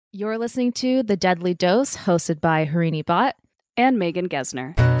You're listening to The Deadly Dose, hosted by Harini Bhatt and Megan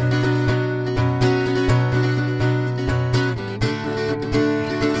Gesner.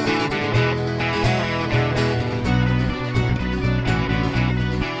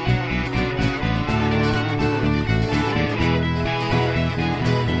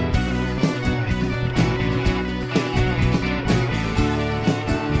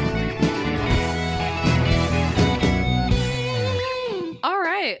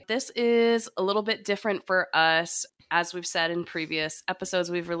 This is a little bit different for us. As we've said in previous episodes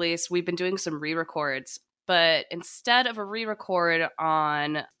we've released, we've been doing some re-records. But instead of a re-record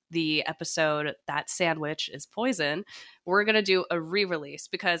on the episode That Sandwich is Poison, we're going to do a re-release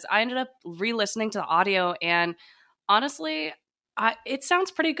because I ended up re-listening to the audio and honestly, it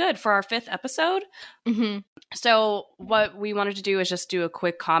sounds pretty good for our 5th episode. Mm-hmm. So what we wanted to do is just do a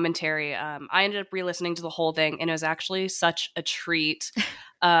quick commentary. I ended up re-listening to the whole thing and it was actually such a treat.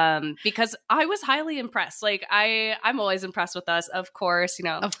 Because I was highly impressed. Like I'm always impressed with us, of course,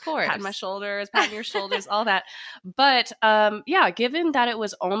 of course, patting my shoulders, patting your shoulders, all that. But given that it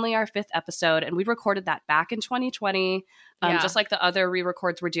was only our 5th episode and we recorded that back in 2020, just like the other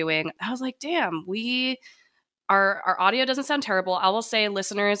re-records we're doing, I was like, damn, our audio doesn't sound terrible. I will say,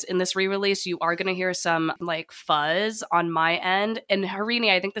 listeners, in this re-release, you are going to hear some like fuzz on my end. And Harini,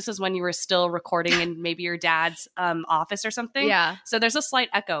 I think this is when you were still recording in maybe your dad's office or something. Yeah. So there's a slight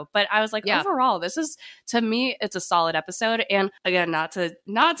echo. But I was like, overall, this is, to me, it's a solid episode. And again, not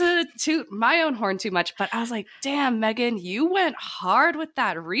to toot my own horn too much, but I was like, damn, Megan, you went hard with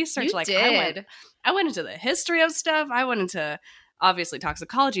that research. You like did. I went into the history of stuff. I went into obviously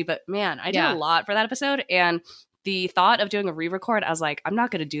toxicology, but man, I did a lot for that episode. And the thought of doing a re-record, I was like, I'm not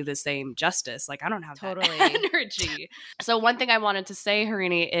going to do the same justice. Like, I don't have that energy. So one thing I wanted to say,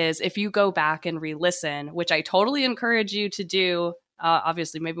 Harini, is if you go back and re-listen, which I totally encourage you to do,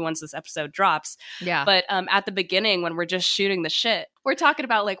 obviously maybe once this episode drops. Yeah. But at the beginning, when we're just shooting the shit, we're talking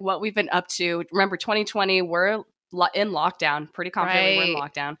about like what we've been up to. Remember, 2020, we're in lockdown, pretty confidently we're in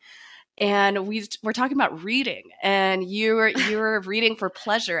lockdown. And we're talking about reading, and you were reading for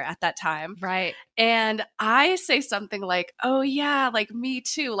pleasure at that time. Right. And I say something like, oh yeah, like me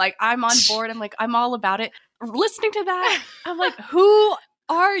too. Like I'm on board. I'm like, I'm all about it. Listening to that, I'm like, who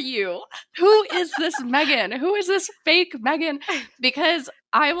are you? Who is this Megan? Who is this fake Megan? Because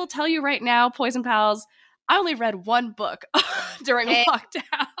I will tell you right now, Poison Pals, I only read one book during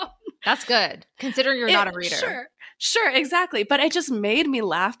lockdown. That's good, considering you're not a reader. Sure, exactly. But it just made me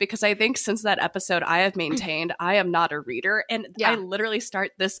laugh because I think since that episode, I have maintained I am not a reader. And I literally start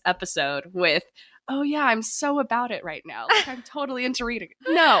this episode with, oh yeah, I'm so about it right now. Like I'm totally into reading.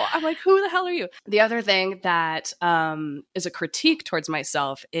 No, I'm like, who the hell are you? The other thing that is a critique towards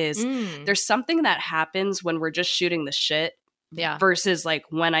myself is there's something that happens when we're just shooting the shit versus like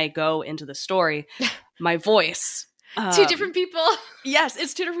when I go into the story, my voice. Two different people. Yes,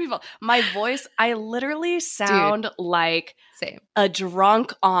 it's two different people. My voice, I literally sound like same a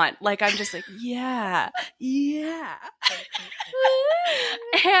drunk aunt. Like I'm just like, yeah.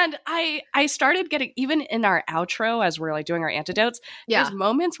 And I started getting, even in our outro as we're like doing our antidotes, there's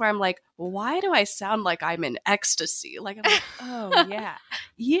moments where I'm like, why do I sound like I'm in ecstasy? Like I'm like, oh yeah.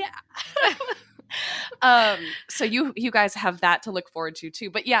 So you guys have that to look forward to too.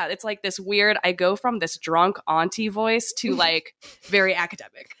 But yeah, it's like this weird, I go from this drunk auntie voice to like very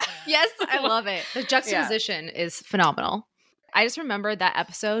academic. Yes, I love it. The juxtaposition is phenomenal. I just remember that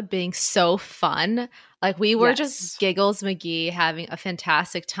episode being so fun. Like we were just Giggles McGee having a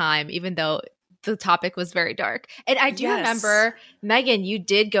fantastic time, even though the topic was very dark. And I do remember, Megan, you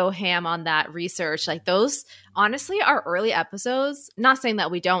did go ham on that research. Like those, honestly, our early episodes, not saying that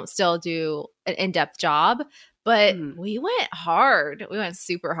we don't still do an in-depth job, but we went hard. We went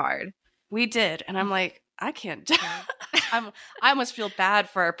super hard. We did. And I'm like, I can't. I almost feel bad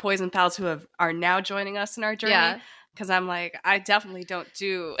for our Poison Pals who are now joining us in our journey. Yeah. Because I'm like, I definitely don't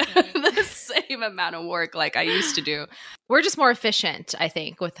do the same amount of work like I used to do. We're just more efficient, I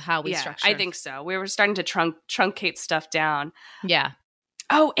think, with how we structure. I think so. We were starting to truncate stuff down. Yeah.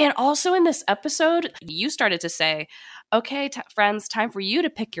 Oh, and also in this episode, you started to say, okay, friends, time for you to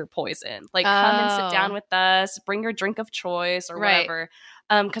pick your poison. Like, come and sit down with us, bring your drink of choice or whatever.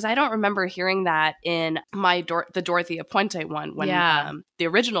 Because I don't remember hearing that in my the Dorothea Puente one, when the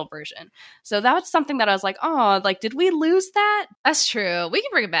original version. So that's something that I was like, oh, like, did we lose that? That's true. We can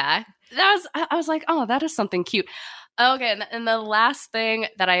bring it back. I was like, oh, that is something cute. Okay, and the last thing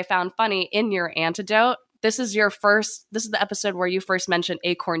that I found funny in your antidote, this is the episode where you first mentioned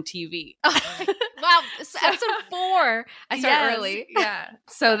Acorn TV. Wow, episode 4. I start early. Yeah.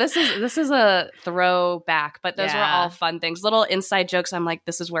 So this is a throwback, but those were all fun things. Little inside jokes. I'm like,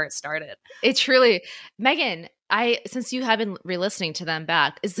 this is where it started. It truly, Megan, since you have been re-listening to them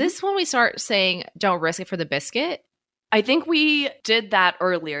back, is this when we start saying don't risk it for the biscuit? I think we did that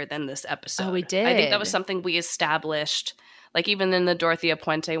earlier than this episode. Oh, we did. I think that was something we established. Like even in the Dorothea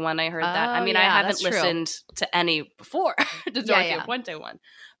Puente one, I heard that. I mean, I haven't listened to any before the Dorothea Puente one.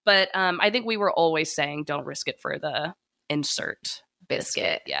 But I think we were always saying don't risk it for the insert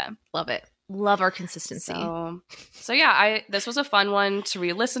biscuit. Yeah. Love it. Love our consistency. So yeah, this was a fun one to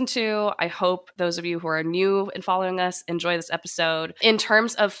re-listen to. I hope those of you who are new and following us enjoy this episode. In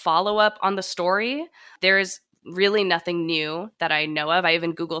terms of follow-up on the story, there's really nothing new that I know of. I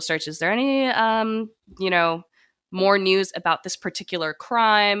even Google searched, is there any, more news about this particular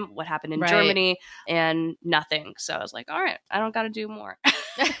crime, what happened in Germany, and nothing. So I was like, all right, I don't got to do more.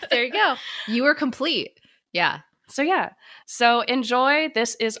 There you go. You were complete. Yeah. So yeah. So enjoy.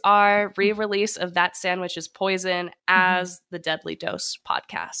 This is our re-release of That Sandwich is Poison as the Deadly Dose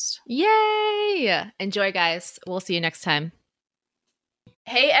podcast. Yay! Enjoy, guys. We'll see you next time.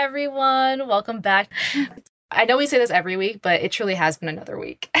 Hey, everyone. Welcome back. I know we say this every week, but it truly has been another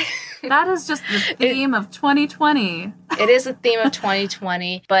week. That is just the theme of 2020. It is a theme of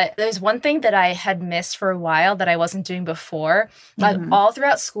 2020, but there's one thing that I had missed for a while that I wasn't doing before. Like all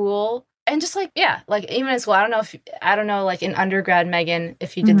throughout school and just like even in school. I don't know like in undergrad, Megan,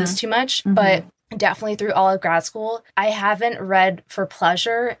 if you did this too much, but definitely through all of grad school, I haven't read for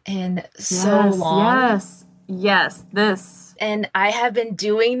pleasure in so long. Yes, this. And I have been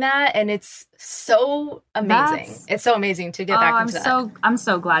doing that, and it's so amazing. It's so amazing to get back into that. I'm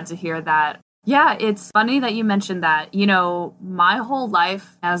so glad to hear that. Yeah, it's funny that you mentioned that. You know, my whole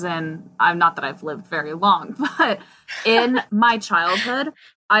life, as in, I'm not that I've lived very long, but in my childhood,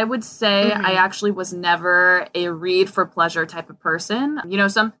 I would say I actually was never a read for pleasure type of person. You know,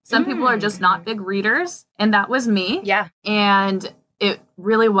 some people are just not big readers, and that was me. Yeah. And it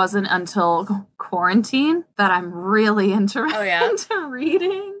really wasn't until quarantine that I'm really into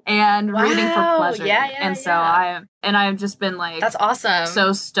reading and reading for pleasure. I've just been like, that's awesome.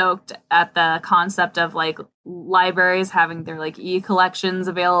 So stoked at the concept of like libraries having their like e-collections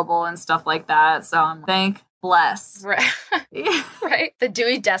available and stuff like that. So I'm thank bless. Right. The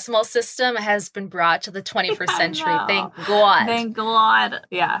Dewey Decimal System has been brought to the 21st century. Thank God. Thank God.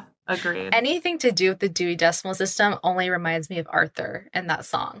 Yeah. Agreed. Anything to do with the Dewey Decimal System only reminds me of Arthur and that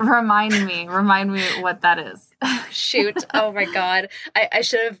song. Remind me what that is. Shoot. Oh my God. I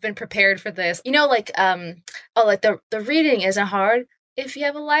should have been prepared for this. You know, like, the reading isn't hard if you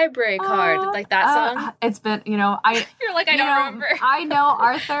have a library card. Like that song. It's been, you're like, I don't remember. I know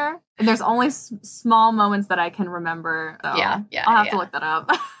Arthur. And there's only small moments that I can remember. So I'll have to look that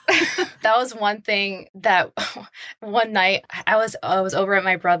up. That was one thing that one night I was over at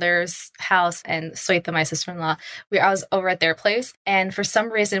my brother's house, and Swetha, my sister-in-law, I was over at their place. And for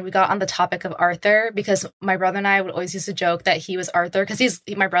some reason we got on the topic of Arthur because my brother and I would always used to joke that he was Arthur because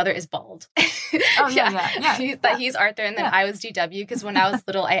my brother is bald. That he's Arthur. And then I was GW because when I was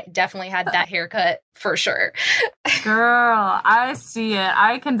little, I definitely had that haircut for sure. Girl, I see it.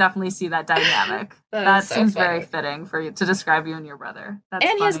 I can definitely see that dynamic. That so seems funny. Very fitting for you to describe you and your brother. That's and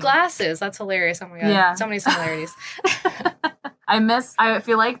funny. He has glasses. That's hilarious. Oh my God. Yeah. So many similarities. I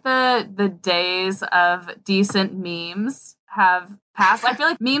feel like the days of decent memes have passed. I feel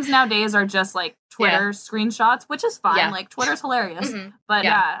like memes nowadays are just like Twitter screenshots, which is fine. Yeah. Like Twitter's hilarious. But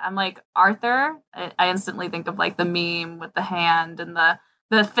I'm like Arthur. I instantly think of like the meme with the hand and the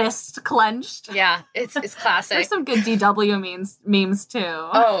fist clenched. Yeah, it's classic. There's some good DW memes too.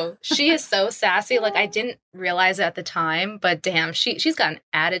 Oh, she is so sassy. Like I didn't realize it at the time, but damn, she's got an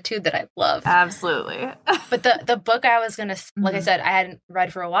attitude that I love. Absolutely. But the book I was gonna, like I said, I hadn't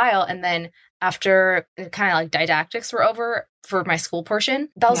read for a while, and then after kind of like didactics were over for my school portion,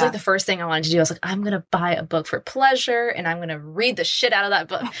 that was like the first thing I wanted to do. I was like, I'm gonna buy a book for pleasure and I'm gonna read the shit out of that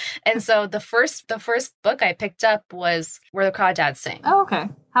book. And so the first book I picked up was Where the Crawdads Sing. Oh, okay.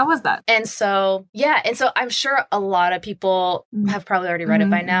 How was that? And so I'm sure a lot of people have probably already read it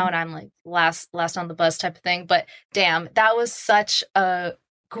by now, and I'm like last on the bus type of thing. But damn, that was such a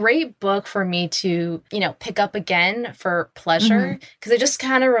great book for me to, pick up again for pleasure, because it just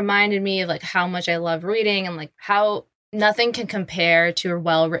kind of reminded me of like how much I love reading and like how nothing can compare to a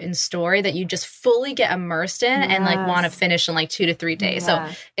well-written story that you just fully get immersed in and like want to finish in like 2 to 3 days. So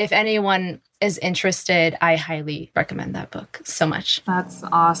if anyone is interested, I highly recommend that book so much. That's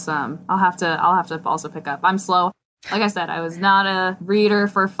awesome. I'll have to also pick up. I'm slow. Like I said, I was not a reader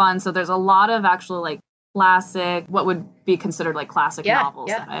for fun. So there's a lot of actual like classic, what would be considered like classic novels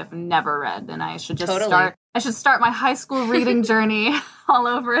that I've never read, and I should just start my high school reading journey all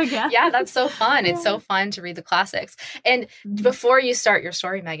over again. Yeah, that's so fun. It's so fun to read the classics. And before you start your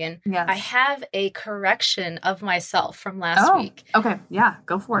story, Megan, I have a correction of myself from last week. Okay, yeah,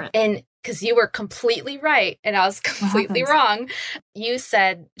 go for it. And because you were completely right and I was completely wrong. You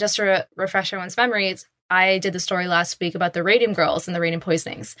said, just to refresh everyone's memories, I did the story last week about the radium girls and the radium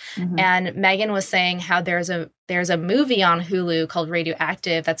poisonings. And Megan was saying how there's a movie on Hulu called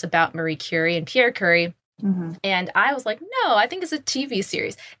Radioactive that's about Marie Curie and Pierre Curie. And I was like, no, I think it's a TV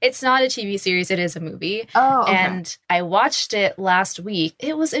series. It's not a TV series. It is a movie. Oh, okay. And I watched it last week.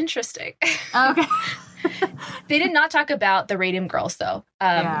 It was interesting. Okay. They did not talk about the radium girls though.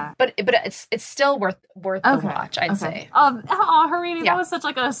 But it's still worth the watch, I'd say. Harini, that was such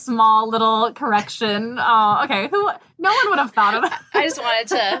like a small little correction. Oh, okay. No one would have thought of it. I just wanted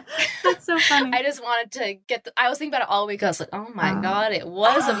to. That's so funny. I just wanted to get. I was thinking about it all week. I was like, oh my god, it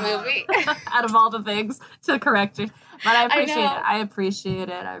was a movie. Out of all the things to correct you. But I appreciate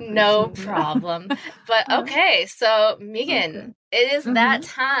it. No problem. But okay, so Megan, it is that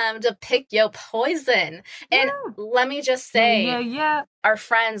time to pick your poison. And let me just say, our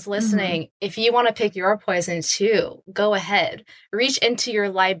friends listening, if you want to pick your poison too, go ahead. Reach into your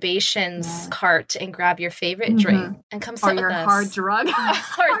libations cart and grab your favorite drink and come sit with us. Or your hard drug.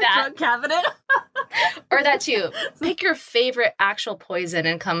 Drug cabinet. Or that too. Pick your favorite actual poison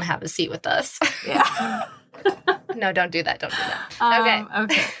and come have a seat with us. Yeah. No, don't do that. Don't do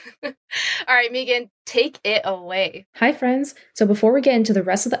that. Okay. All right, Megan, take it away. Hi, friends. So before we get into the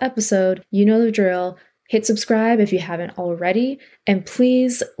rest of the episode, you know the drill. Hit subscribe if you haven't already, and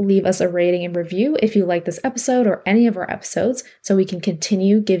please leave us a rating and review if you like this episode or any of our episodes so we can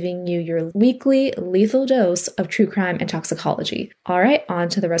continue giving you your weekly lethal dose of true crime and toxicology. All right, on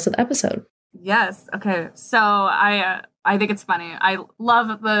to the rest of the episode. Yes. Okay. So I think it's funny. I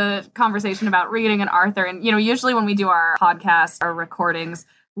love the conversation about reading and Arthur. And, usually when we do our podcast, our recordings,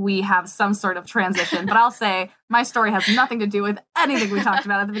 we have some sort of transition. But I'll say my story has nothing to do with anything we talked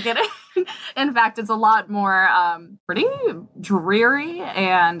about at the beginning. In fact, it's a lot more pretty dreary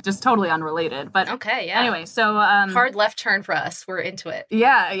and just totally unrelated. But anyway, so hard left turn for us. We're into it.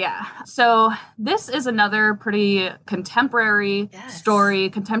 Yeah. So this is another pretty contemporary story.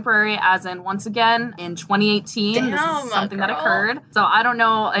 Contemporary as in, once again, in 2018. This is something that occurred. So I don't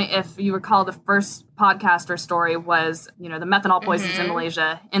know if you recall the first podcast or story was, the methanol poisons in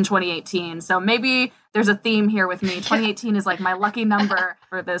Malaysia in 2018. So maybe there's a theme here with me. 2018 is like my lucky number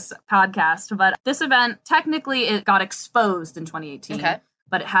for this podcast. But this event, technically, it got exposed in 2018. Okay.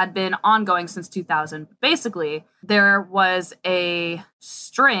 But it had been ongoing since 2000. Basically, there was a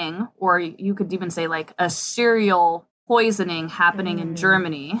string, or you could even say like a serial poisoning happening in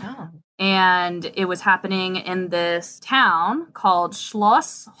Germany. Oh. And it was happening in this town called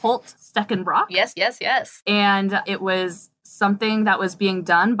Schloss Holt-Steckenbrock. Yes. And it was something that was being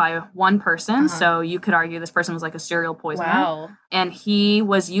done by one person. So you could argue this person was like a serial poisoner. Wow. And he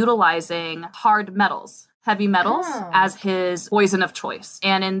was utilizing hard metals, heavy metals, as his poison of choice.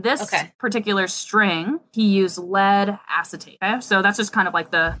 And in this particular string, he used lead acetate. Okay? So that's just kind of like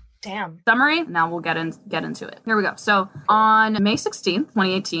the summary. Now we'll get into it. Here we go. So on May 16th,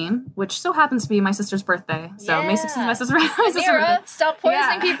 2018, which so happens to be my sister's birthday. So May 16th is my sister's birthday. Stop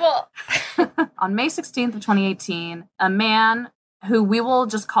poisoning people. On May 16th of 2018, a man who we will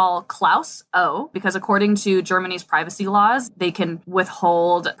just call Klaus O, because according to Germany's privacy laws, they can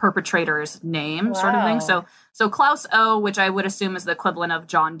withhold perpetrator's name, sort of thing. So Klaus O, which I would assume is the equivalent of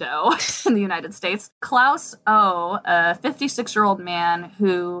John Doe in the United States. Klaus O, a 56-year-old man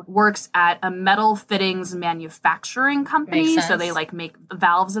who works at a metal fittings manufacturing company. So they like make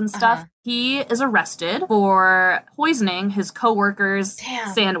valves and stuff. He is arrested for poisoning his coworker's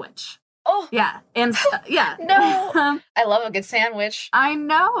sandwich. Oh. Yeah. And no. I love a good sandwich. I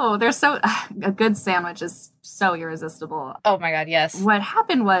know. A good sandwich is so irresistible. Oh my God, yes. What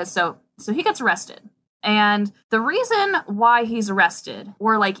happened was, so he gets arrested. And the reason why he's arrested,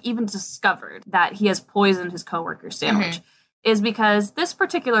 or like even discovered that he has poisoned his coworker's sandwich, is because this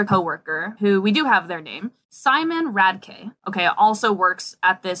particular coworker, who we do have their name, Simon Radke, also works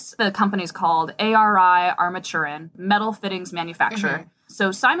at the company's called ARI Armaturen, metal fittings manufacturer.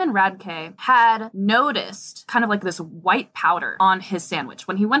 So Simon Radke had noticed kind of like this white powder on his sandwich.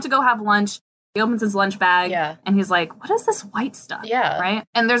 When he went to go have lunch, he opens his lunch bag and he's like, what is this white stuff? Yeah. Right?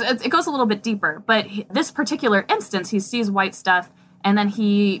 And it goes a little bit deeper. But this particular instance, he sees white stuff and then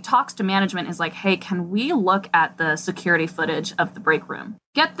he talks to management and is like, hey, can we look at the security footage of the break room?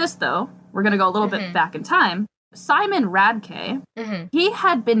 Get this, though. We're going to go a little bit back in time. Simon Radke, he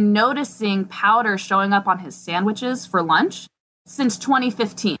had been noticing powder showing up on his sandwiches for lunch since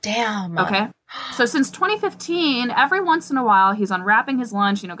 2015. Damn. Okay. So since 2015, every once in a while, he's unwrapping his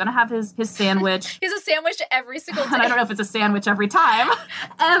lunch, gonna have his sandwich. He's a sandwich every single day. And I don't know if it's a sandwich every time.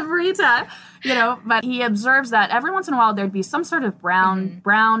 Every time. But he observes that every once in a while, there'd be some sort of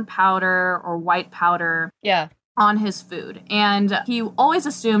brown powder or white powder on his food. And he always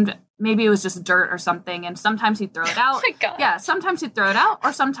assumed maybe it was just dirt or something, and sometimes he'd throw it out. Oh my God. Yeah, sometimes he'd throw it out,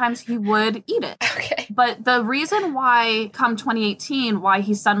 or sometimes he would eat it. Okay. But the reason why, come 2018, why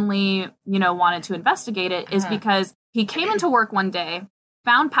he suddenly, wanted to investigate it is because he came into work one day,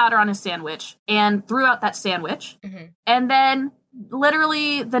 found powder on his sandwich, and threw out that sandwich. And then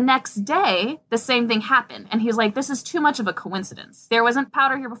literally the next day, the same thing happened. And he's like, this is too much of a coincidence. There wasn't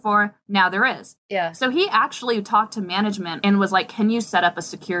powder here before. Now there is. Yeah. So he actually talked to management and was like, can you set up a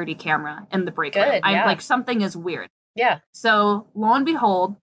security camera in the break room? I'm like, something is weird. Yeah. So lo and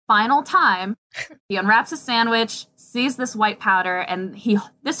behold, final time, he unwraps his sandwich, sees this white powder, and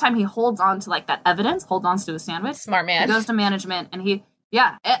this time he holds on to like that evidence, holds on to his sandwich. Smart man. He goes to management and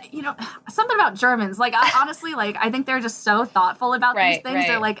something about Germans, like honestly, like I think they're just so thoughtful about these things. Right.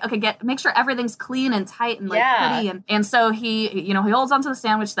 They're like, okay, make sure everything's clean and tight and like pretty. And so he holds onto the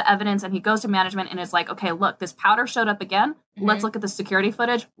sandwich, the evidence, and he goes to management and is like, okay, look, this powder showed up again. Let's look at the security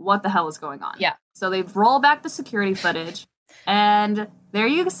footage. What the hell is going on? Yeah. So they roll back the security footage, and there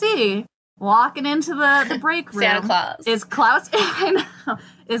you see, walking into the break room, Santa Claus is Klaus. I know.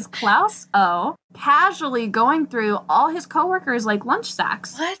 Is Klaus O casually going through all his coworkers' like lunch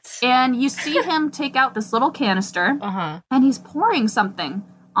sacks. What? And you see him take out this little canister and he's pouring something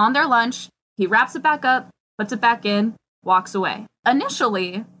on their lunch. He wraps it back up, puts it back in, walks away.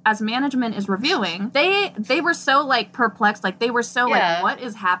 Initially, as management is reviewing, they were so like perplexed, like they were so like, what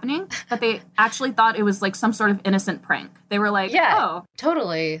is happening? That they actually thought it was like some sort of innocent prank. They were like, oh,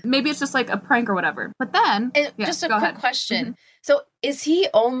 totally. Maybe it's just like a prank or whatever. But then, just a quick question. So is he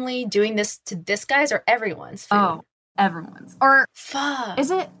only doing this to this guy's or everyone's food? Oh, everyone's. Or fuck.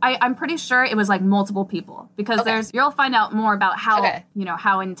 Is it? I'm pretty sure it was like multiple people because you'll find out more about how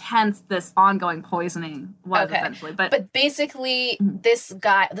how intense this ongoing poisoning was essentially. But basically, this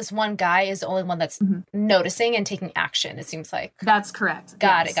one guy is the only one that's noticing and taking action. It seems like that's correct.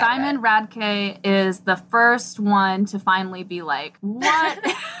 Got it. Simon Radke is the first one to finally be like, what?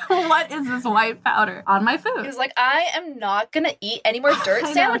 What is this white powder on my food? He's like, I am not gonna eat any more dirt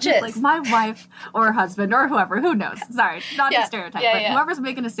sandwiches. Like my wife or husband or whoever, who knows? Sorry, not to stereotype, but whoever's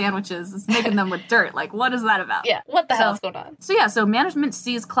making his sandwiches is making them with dirt. Like, what is that about? Yeah, what the hell's going on? So management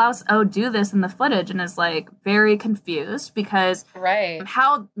sees Klaus O do this in the footage and is like very confused because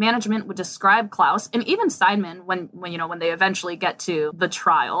how management would describe Klaus and even Simon when they eventually get to the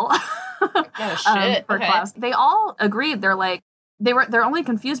trial for Klaus, they all agreed. They're like they're only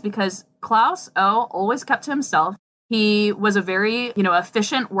confused because Klaus O always kept to himself. He was a very,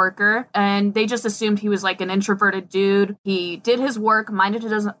 efficient worker, and they just assumed he was like an introverted dude. He did his work, minded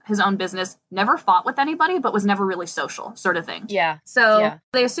his own business, never fought with anybody, but was never really social, sort of thing. Yeah. So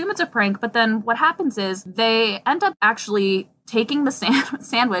they assume it's a prank, but then what happens is they end up actually taking the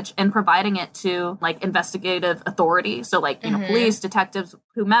sandwich and providing it to like investigative authority. So like, police, detectives,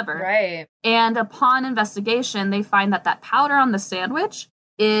 whomever. Right. And upon investigation, they find that powder on the sandwich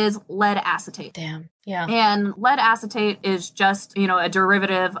is lead acetate. Damn. Yeah. And lead acetate is just, a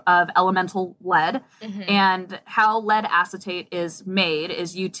derivative of elemental lead. And how lead acetate is made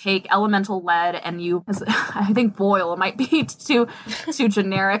is you take elemental lead and you, I think boil might be too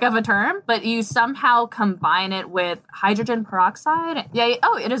generic of a term, but you somehow combine it with hydrogen peroxide. Yeah.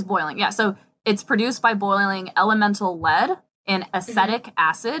 Oh, it is boiling. Yeah. So it's produced by boiling elemental lead and acetic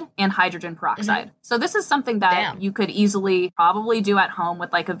acid and hydrogen peroxide. So this is something that you could easily probably do at home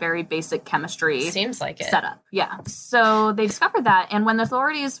with like a very basic chemistry setup. Yeah. So they discovered that. And when the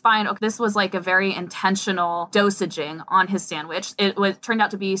authorities find, this was like a very intentional dosaging on his sandwich, it turned out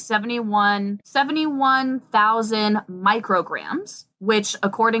to be 71,000 micrograms, which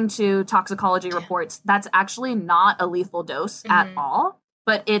according to toxicology reports, that's actually not a lethal dose at all.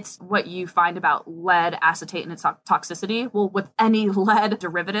 But it's what you find about lead acetate and its toxicity. Well, with any lead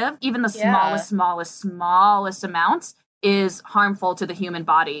derivative, even the smallest amounts is harmful to the human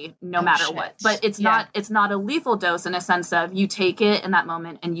body no matter what. But it's not a lethal dose in a sense of you take it in that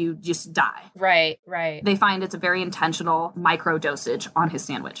moment and you just die. Right. They find it's a very intentional micro dosage on his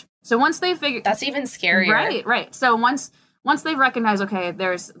sandwich. So once they figure... That's even scarier. Right. So once they recognize, okay,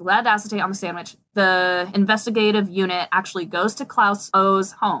 there's lead acetate on the sandwich, the investigative unit actually goes to Klaus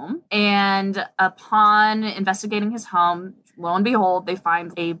O's home. And upon investigating his home, lo and behold, they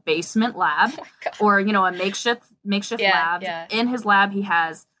find a basement lab or, a makeshift lab. Yeah. In his lab, he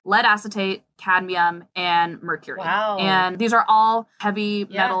has lead acetate, cadmium, and mercury. Wow. And these are all heavy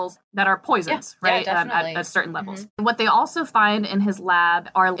metals that are poisons, right? At certain levels. Mm-hmm. What they also find in his lab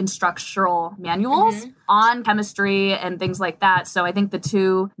are instructional manuals on chemistry and things like that. So I think the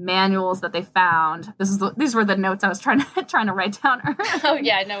two manuals that they found, these were the notes I was trying to write down earlier. Oh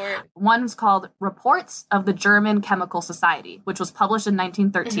yeah, I know where. One's called Reports of the German Chemical Society, which was published in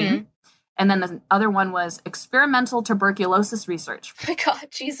 1913. Mm-hmm. And then the other one was Experimental Tuberculosis Research. Oh my God,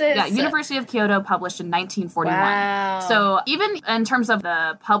 Jesus. Yeah, University of Kyoto, published in 1941. Wow. So even in terms of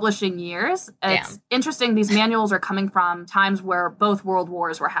the publishing years, it's interesting. These manuals are coming from times where both world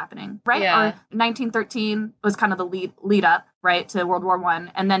wars were happening, right? Yeah. Or 1913 was kind of the lead up, right, to World War I.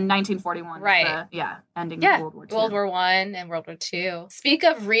 And then 1941 right. Ending World War II. World War I and World War II. Speak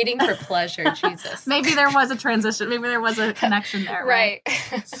of reading for pleasure, Jesus. Maybe there was a transition. Maybe there was a connection there, right?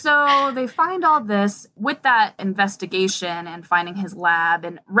 So they find all this with that investigation and finding his lab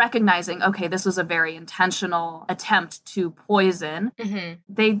and recognizing, okay, this was a very intentional attempt to poison. Mm-hmm.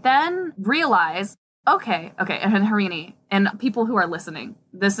 They then realize, okay, and Harini, and people who are listening,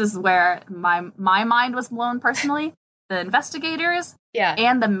 this is where my mind was blown personally. The investigators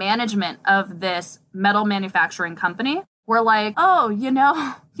and the management of this metal manufacturing company were like, oh, you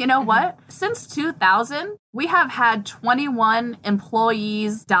know what? Since 2000, we have had 21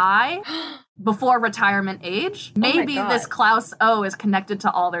 employees die before retirement age. Maybe this Klaus O is connected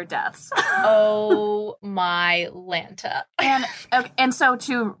to all their deaths. Oh my Lanta. And so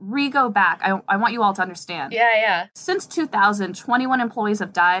to go back, I want you all to understand. Yeah. Since 2000, 21 employees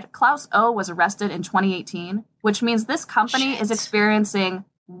have died. Klaus O was arrested in 2018, which means this company is experiencing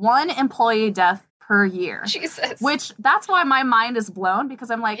one employee death per year. Jesus. Which, that's why my mind is blown, because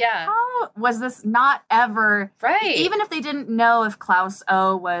I'm like, how was this not ever... Right. Even if they didn't know if Klaus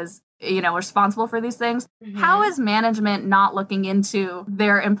O was... responsible for these things. Mm-hmm. How is management not looking into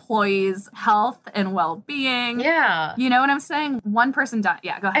their employees' health and well-being? Yeah. You know what I'm saying? One person died.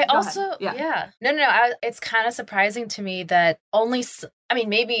 Yeah, go ahead. No. It's kind of surprising to me that only,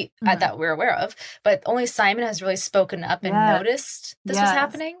 maybe that we're aware of, but only Simon has really spoken up and noticed this was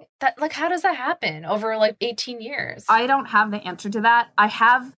happening. That, how does that happen over 18 years? I don't have the answer to that. I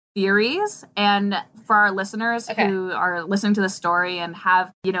have theories, and for our listeners who are listening to the story and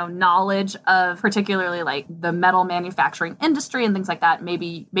have knowledge of particularly the metal manufacturing industry and things like that,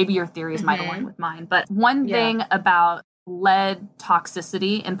 maybe your theories might align with mine. But one thing about lead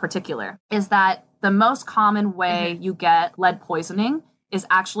toxicity in particular is that the most common way you get lead poisoning is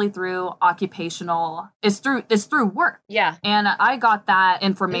actually through through work. Yeah. And I got that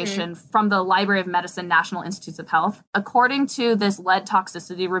information from the Library of Medicine National Institutes of Health. According to this lead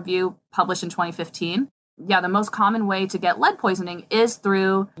toxicity review published in 2015, the most common way to get lead poisoning is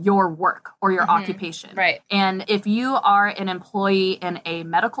through your work or your occupation. Right. And if you are an employee in a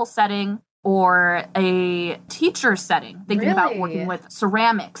medical setting or a teacher setting, thinking about working with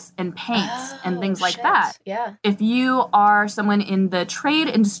ceramics and paints and things like that. Yeah. If you are someone in the trade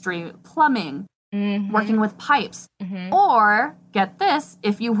industry, plumbing, working with pipes, or get this,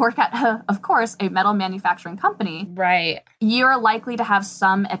 if you work at, of course, a metal manufacturing company, right, you're likely to have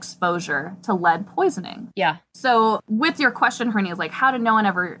some exposure to lead poisoning. Yeah. So with your question, Harini, is how did no one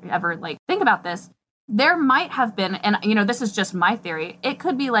ever think about this? There might have been, and this is just my theory, it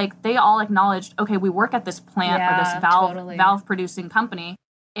could be they all acknowledged, okay, we work at this plant or this valve producing company,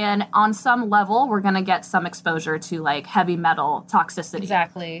 and on some level we're going to get some exposure to heavy metal toxicity.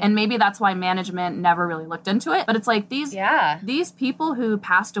 Exactly. And maybe that's why management never really looked into it. But it's these people who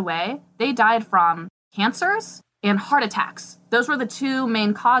passed away, they died from cancers and heart attacks. Those were the two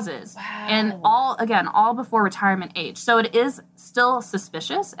main causes. Wow. And all before retirement age. So it is still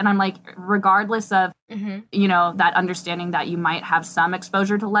suspicious. And I'm regardless of, that understanding that you might have some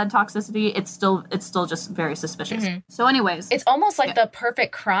exposure to lead toxicity, it's still just very suspicious. So anyways. It's almost the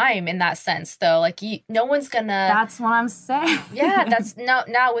perfect crime in that sense, though. No one's gonna... That's what I'm saying. Yeah, that's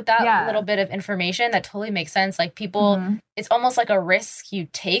now with that little bit of information, that totally makes sense. People, it's almost like a risk you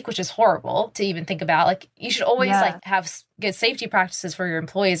take, which is horrible to even think about. You should always have good safety practices for your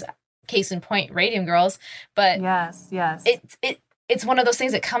employees. Case in point, Radium Girls. But yes, it's one of those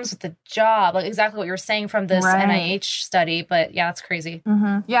things that comes with the job, exactly what you were saying from this NIH study. But yeah, it's crazy.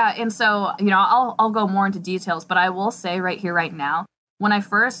 Yeah, and so I'll go more into details, but I will say right here, right now, when I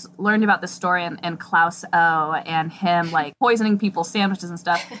first learned about this story and Klaus O and him poisoning people's sandwiches and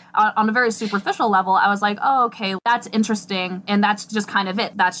stuff on a very superficial level, I was like, oh, okay, that's interesting. And that's just kind of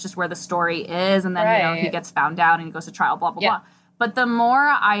it. That's just where the story is. And then, he gets found out and he goes to trial, blah, blah, blah. But the more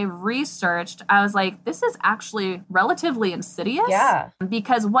I researched, I was like, this is actually relatively insidious. Yeah.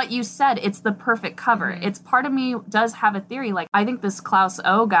 Because what you said, it's the perfect cover. It's part of me does have a theory. Like, I think this Klaus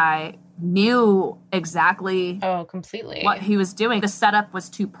O guy knew exactly completely what he was doing. The setup was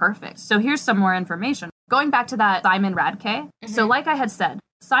too perfect. So here's some more information. Going back to that Simon Radke. So like I had said,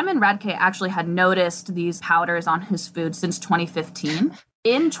 Simon Radke actually had noticed these powders on his food since 2015.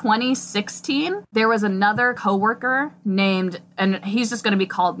 In 2016, there was another coworker named, and he's just going to be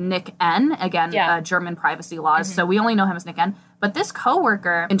called Nick N. Again, German privacy laws. So we only know him as Nick N. But this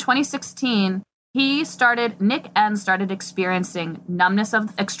coworker in 2016, Nick N started experiencing numbness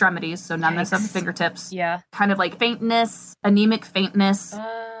of extremities, so numbness of the fingertips. Yeah. Kind of like faintness, anemic faintness,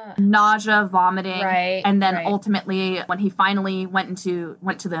 nausea, vomiting. Right. And then ultimately, when he finally went to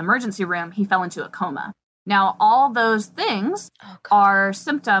the emergency room, he fell into a coma. Now, all those things are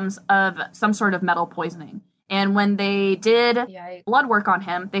symptoms of some sort of metal poisoning. And when they did blood work on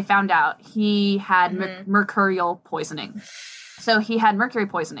him, they found out he had mercurial poisoning. So he had mercury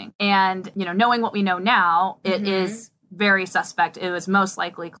poisoning. And, knowing what we know now, it is very suspect. It was most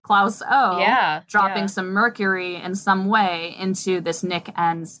likely Klaus O dropping some mercury in some way into this Nick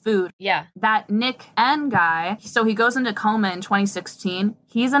N's food. Yeah. That Nick N guy, so he goes into coma in 2016.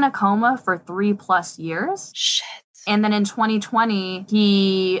 He's in a coma for 3+ years. Shit. And then in 2020,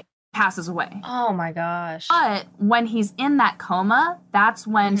 he passes away. Oh my gosh. But when he's in that coma, that's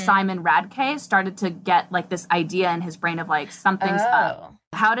when Simon Radke started to get like this idea in his brain of like, something's up.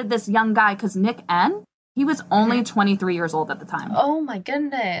 How did this young guy, because Nick N, he was only 23 years old at the time. Oh my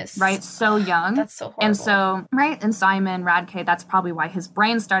goodness. Right? So young. That's so horrible. And so, and Simon Radke, that's probably why his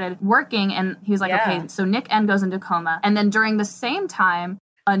brain started working. And he was like, okay, so Nick N goes into coma. And then during the same time,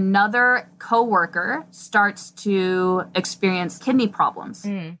 another coworker starts to experience kidney problems.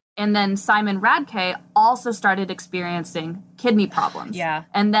 And then Simon Radke also started experiencing kidney problems. Yeah.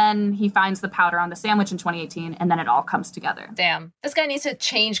 And then he finds the powder on the sandwich in 2018, and then it all comes together. Damn. This guy needs to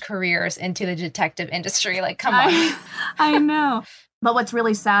change careers into the detective industry. Like, come on. I know. But what's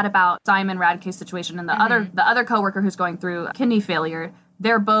really sad about Simon Radke's situation and the other coworker who's going through kidney failure,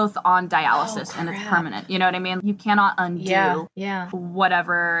 they're both on dialysis and it's permanent. You know what I mean? You cannot undo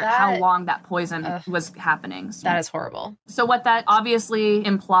how long that poison was happening. So. That is horrible. So what that obviously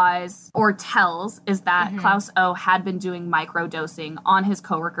implies or tells is that Klaus O had been doing microdosing on his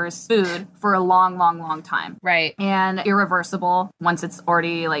coworkers' food for a long, long, long time. Right. And irreversible once it's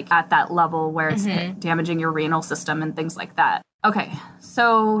already like at that level where it's damaging your renal system and things like that. Okay,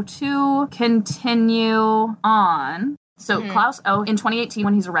 so to continue on. So Klaus O, in 2018,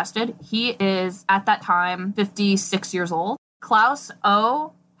 when he's arrested, he is, at that time, 56 years old. Klaus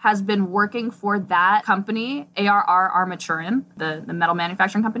O has been working for that company, ARR Armaturen, the metal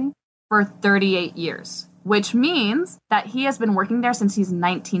manufacturing company, for 38 years, which means that he has been working there since he's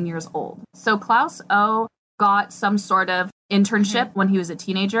 19 years old. So Klaus O got some sort of internship when he was a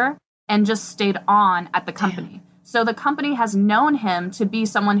teenager and just stayed on at the company. Damn. So the company has known him to be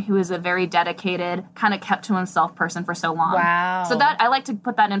someone who is a very dedicated, kind of kept to himself person for so long. Wow. So that I like to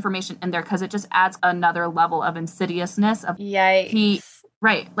put that information in there because it just adds another level of insidiousness. Yikes.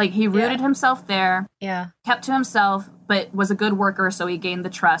 He rooted himself there. Yeah. Kept to himself, but was a good worker, so he gained the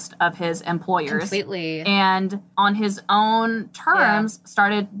trust of his employers. Completely. And on his own terms,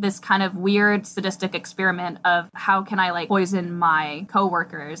 started this kind of weird, sadistic experiment of how can I, like, poison my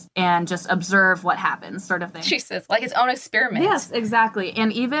coworkers and just observe what happens, sort of thing. Jesus, like his own experiment. Yes, exactly.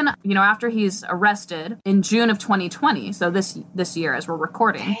 And even, after he's arrested in June of 2020, so this year as we're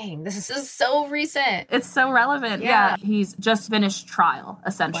recording. Dang, this is so recent. It's so relevant. Yeah. He's just finished trial,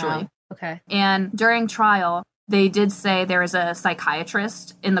 essentially. Wow. Okay. And during trial, they did say there was a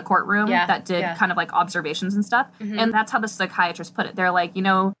psychiatrist in the courtroom that did kind of like observations and stuff. And that's how the psychiatrist put it. They're like,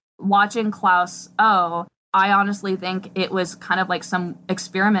 watching Klaus O, I honestly think it was kind of like some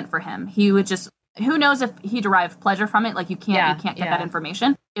experiment for him. He would just, who knows if he derived pleasure from it? Like you can't get that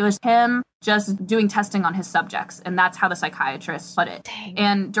information. It was him just doing testing on his subjects. And that's how the psychiatrist put it. Dang.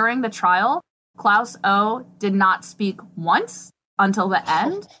 And during the trial, Klaus O did not speak once until the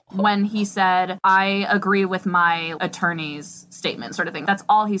end when he said, I agree with my attorney's statement, sort of thing. That's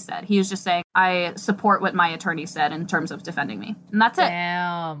all he said. He was just saying, I support what my attorney said in terms of defending me. And that's it.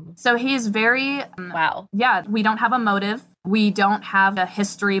 Damn. So he's very... wow. Yeah, we don't have a motive. We don't have a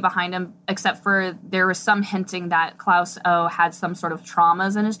history behind him, except for there was some hinting that Klaus O had some sort of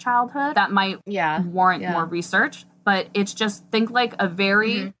traumas in his childhood that might warrant more research. But it's just, think like a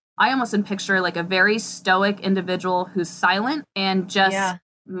very... I almost picture like a very stoic individual who's silent and just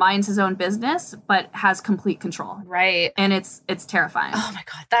minds his own business, but has complete control. Right. And it's terrifying. Oh my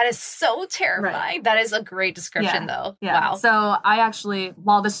God. That is so terrifying. Right. That is a great description though. Yeah. Wow. So I actually,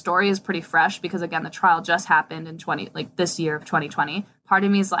 while this story is pretty fresh, because again, the trial just happened in this year of 2020, part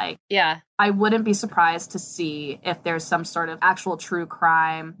of me is like, I wouldn't be surprised to see if there's some sort of actual true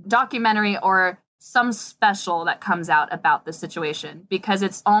crime documentary or some special that comes out about the situation, because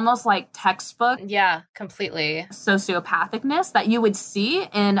it's almost like textbook. Yeah, completely. Sociopathicness that you would see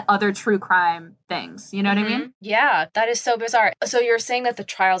in other true crime things. You know what I mean? Yeah, that is so bizarre. So you're saying that the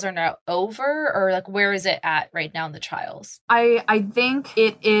trials are now over, or like where is it at right now in the trials? I think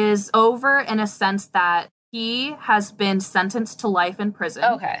it is over in a sense that he has been sentenced to life in prison.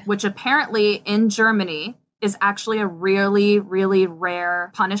 Okay. Which apparently in Germany is actually a really, really rare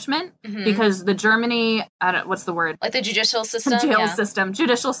punishment, because the Germany, what's the word? Like the judicial system?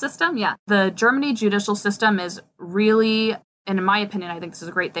 Judicial system, yeah. The Germany judicial system is really, and in my opinion, I think this is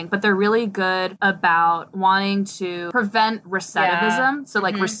a great thing, but they're really good about wanting to prevent recidivism. So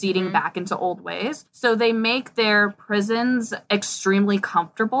like receding back into old ways. So they make their prisons extremely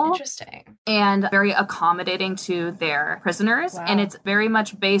comfortable. Interesting. And very accommodating to their prisoners. Wow. And it's very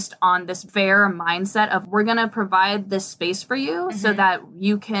much based on this fair mindset of, we're going to provide this space for you so that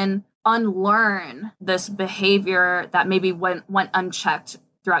you can unlearn this behavior that maybe went unchecked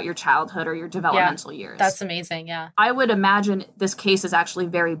throughout your childhood or your developmental years. That's amazing, yeah. I would imagine this case is actually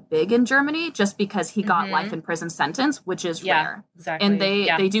very big in Germany just because he got life in prison sentence, which is rare. Exactly. And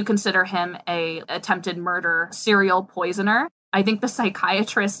they do consider him a attempted murder serial poisoner. I think the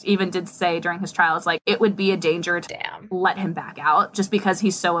psychiatrist even did say during his trial, it's like, it would be a danger to let him back out just because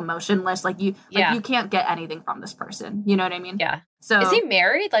he's so emotionless. Like you can't get anything from this person. You know what I mean? Yeah. So is he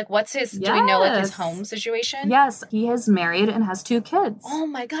married? Like what's his, do we know like his home situation? Yes, he is married and has 2 kids. Oh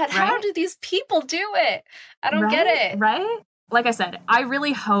my God. Right? How do these people do it? I don't get it. Right? Like I said, I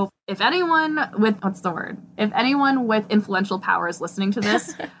really hope if anyone with influential power is listening to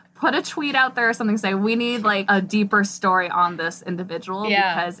this, put a tweet out there or something, say we need like a deeper story on this individual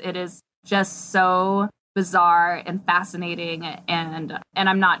because it is just so bizarre and fascinating, and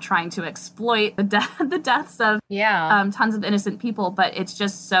I'm not trying to exploit the deaths of tons of innocent people, but it's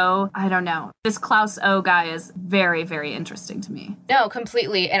just so, I don't know. This Klaus O guy is very, very interesting to me. No,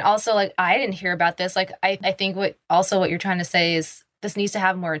 completely. And also like I didn't hear about this. Like I think what you're trying to say is this needs to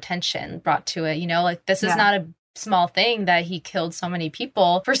have more attention brought to it, you know, like this is not a small thing that he killed so many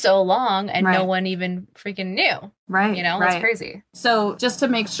people for so long and no one even freaking knew. Right. You know, that's crazy. So just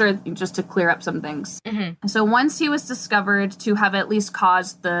to clear up some things. So once he was discovered to have at least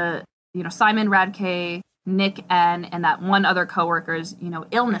caused the, Simon Radke, Nick N, and that one other coworker's,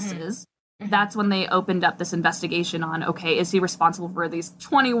 illnesses, that's when they opened up this investigation on, okay, is he responsible for these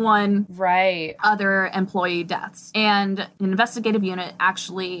 21 other employee deaths? And an investigative unit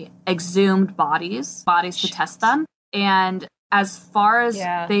actually exhumed bodies to test them. And as far as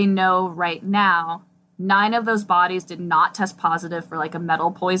they know right now, 9 of those bodies did not test positive for like a metal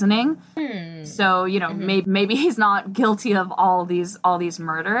poisoning. So, maybe he's not guilty of all these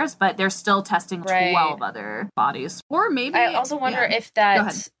murders, but they're still testing 12 other bodies. Or maybe I also wonder if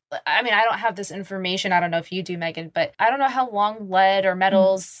that, I mean, I don't have this information. I don't know if you do, Megan, but I don't know how long lead or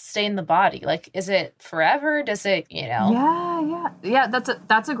metals stay in the body. Like, is it forever? Does it, Yeah.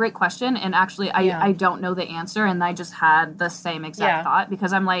 That's a great question. And actually, I don't know the answer. And I just had the same exact thought,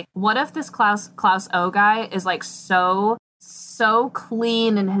 because I'm like, what if this Klaus O guy is like so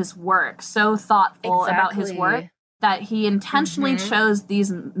clean in his work, so thoughtful about his work, that he intentionally chose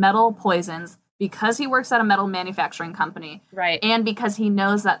these metal poisons because he works at a metal manufacturing company, and because he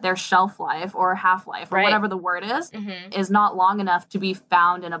knows that their shelf life or half-life or whatever the word is not long enough to be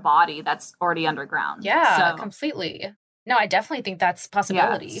found in a body that's already underground. Yeah, completely. No, I definitely think that's a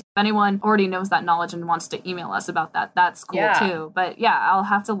possibility. Yeah. If anyone already knows that knowledge and wants to email us about that, that's cool too. But I'll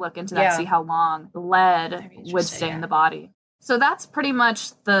have to look into that, see how long lead would stay in the body. So that's pretty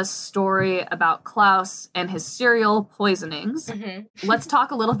much the story about Klaus and his serial poisonings. Let's talk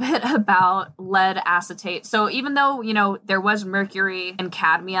a little bit about lead acetate. So even though, there was mercury and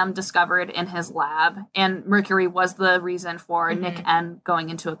cadmium discovered in his lab, and mercury was the reason for Nick N going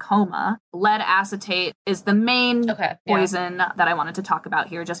into a coma, lead acetate is the main poison that I wanted to talk about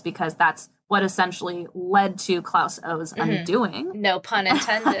here, just because that's what essentially led to Klaus O's undoing. No pun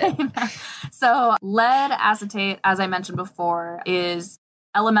intended. So lead acetate, as I mentioned before, is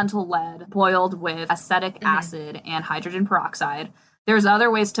elemental lead boiled with acetic acid and hydrogen peroxide. There's other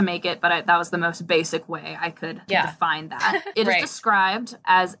ways to make it, but that was the most basic way I could define that. It is described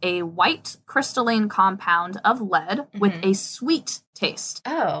as a white crystalline compound of lead with a sweet taste.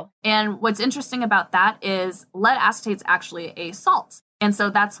 Oh. And what's interesting about that is lead acetate is actually a salt. And so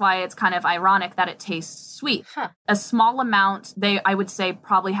that's why it's kind of ironic that it tastes sweet. A small amount, I would say,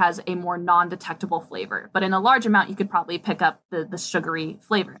 probably has a more non-detectable flavor. But in a large amount, you could probably pick up the sugary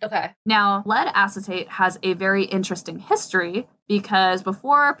flavor. Okay. Now, lead acetate has a very interesting history because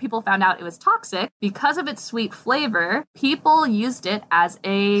before people found out it was toxic, because of its sweet flavor, people used it as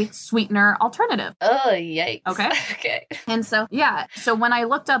a sweetener alternative. Oh, yikes. Okay. Okay. And so, yeah. So when I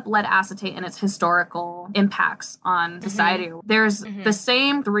looked up lead acetate and its historical impacts on society, there's the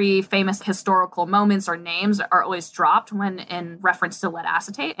same 3 famous historical moments or names are always dropped when in reference to lead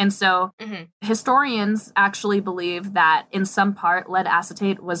acetate. And so historians actually believe that in some part, lead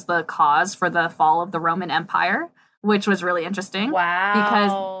acetate was the cause for the fall of the Roman Empire, which was really interesting.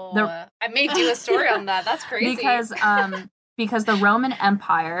 Wow. Because I may do a story on that. That's crazy. Because the Roman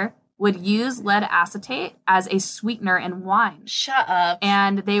Empire would use lead acetate as a sweetener in wine. Shut up.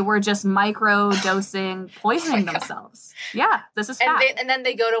 And they were just micro-dosing, poisoning themselves. Yeah, this is fact. And then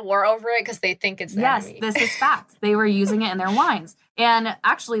they go to war over it because they think it's the enemy. Yes, this is fact. They were using it in their wines. And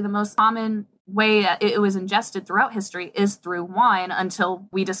actually, the most common way it was ingested throughout history is through wine until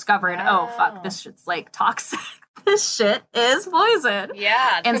we discovered, oh, fuck, this shit's like toxic. This shit is poison.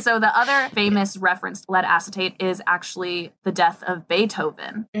 Yeah. And so the other famous reference to lead acetate is actually the death of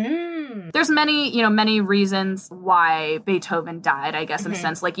Beethoven. There's many reasons why Beethoven died, I guess, in a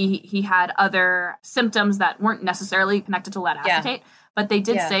sense. Like he had other symptoms that weren't necessarily connected to lead acetate. But they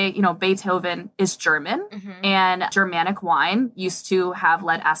did say, Beethoven is German, and Germanic wine used to have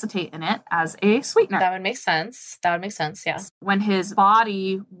lead acetate in it as a sweetener. That would make sense. Yeah. When his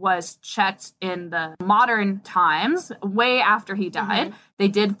body was checked in the modern times, way after he died, they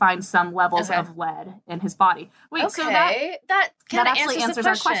did find some levels of lead in his body. Wait, so that actually answers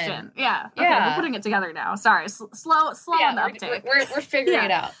our question. Yeah. Okay, we're putting it together now. Sorry, slow on the uptake. We're figuring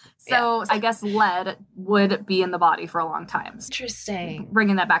it out. So I guess lead would be in the body for a long time. Interesting.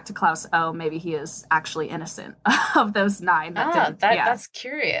 Bringing that back to Klaus O, maybe he is actually innocent of those 9 that didn't. That's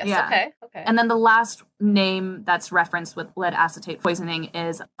curious. Yeah. Okay. And then the last name that's referenced with lead acetate poisoning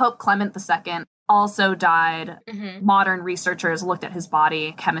is Pope Clement II. Also died. Modern researchers looked at his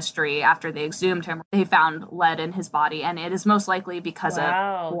body chemistry after they exhumed him. They found lead in his body, and it is most likely because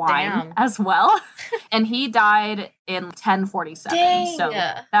of wine as well. And he died in 1047, so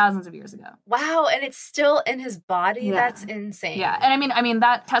thousands of years ago. Wow, and it's still in his body? Yeah. That's insane. Yeah, and I mean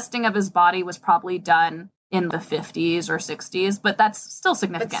that testing of his body was probably done in the 50s or 60s, but that's still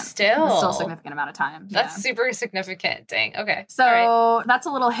significant. But still. It's still a significant amount of time. That's super significant. Dang. Okay. So that's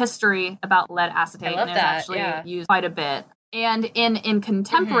a little history about lead acetate. I love and it's actually used quite a bit. And in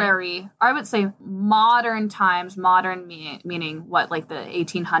contemporary, I would say modern times, meaning what, like the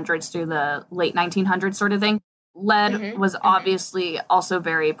 1800s through the late 1900s sort of thing, lead was obviously also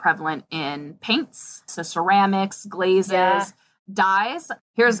very prevalent in paints, so ceramics, glazes, dyes.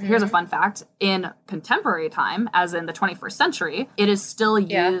 Here's a fun fact. In contemporary time, as in the 21st century, it is still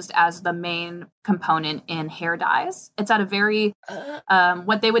used as the main component in hair dyes. It's at a very,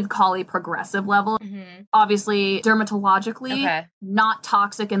 what they would call a progressive level. Obviously, dermatologically, not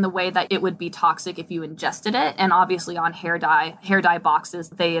toxic in the way that it would be toxic if you ingested it. And obviously on hair dye boxes,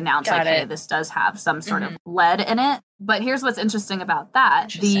 they announce hey, this does have some sort of lead in it. But here's what's interesting about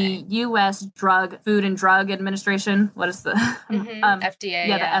that. The U.S. Food and Drug Administration, what is the FDA?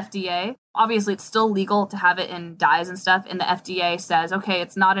 The FDA. Obviously, it's still legal to have it in dyes and stuff. And the FDA says, okay,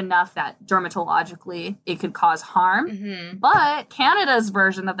 it's not enough that dermatologically it could cause harm. But Canada's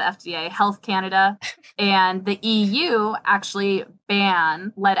version of the FDA, Health Canada, and the EU actually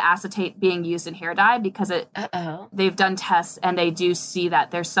ban lead acetate being used in hair dye because they've done tests and they do see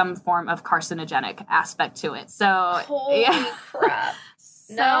that there's some form of carcinogenic aspect to it. So, holy crap.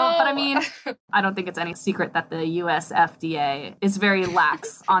 So, but I mean, I don't think it's any secret that the US FDA is very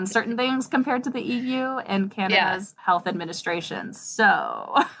lax on certain things compared to the EU and Canada's health administration.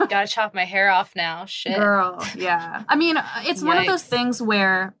 So, gotta chop my hair off now. Shit. Girl, yeah. I mean, it's one of those things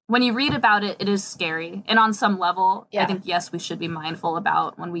where when you read about it, it is scary. And on some level, I think, yes, we should be mindful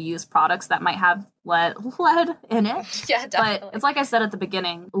about when we use products that might have lead in it. Yeah, definitely. But it's like I said at the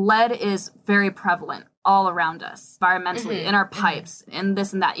beginning, lead is very prevalent all around us, environmentally, in our pipes, in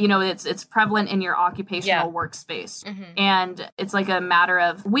this and that. You know, it's prevalent in your occupational workspace. And it's like a matter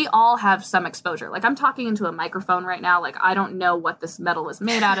of, we all have some exposure. Like, I'm talking into a microphone right now. Like, I don't know what this metal is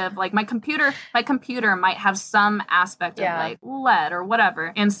made out of. Like, my computer might have some aspect of like lead or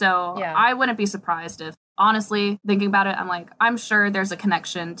whatever. And so I wouldn't be surprised if, honestly, thinking about it, I'm sure there's a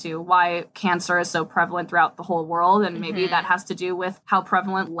connection to why cancer is so prevalent throughout the whole world. And maybe that has to do with how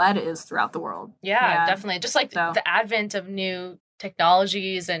prevalent lead is throughout the world. Yeah, definitely. Just like the advent of new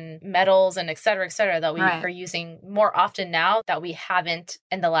technologies and metals and et cetera, that we are using more often now that we haven't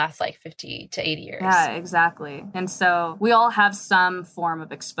in the last like 50 to 80 years. Yeah, exactly. And so we all have some form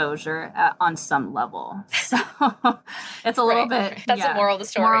of exposure on some level. So it's a little bit. That's the moral of the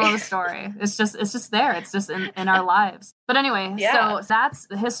story. Moral of the story. It's just there. It's just in our lives. But anyway, so that's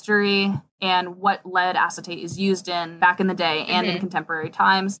the history and what lead acetate is used in back in the day and in contemporary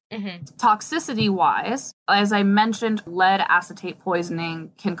times. Toxicity wise, as I mentioned, lead acetate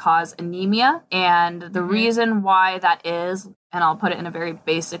poisoning can cause anemia. And the reason why that is, and I'll put it in a very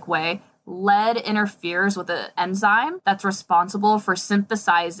basic way, lead interferes with an enzyme that's responsible for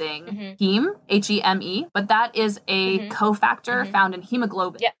synthesizing heme, Heme, but that is a cofactor found in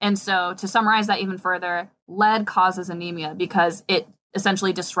hemoglobin. And so to summarize that even further, lead causes anemia because it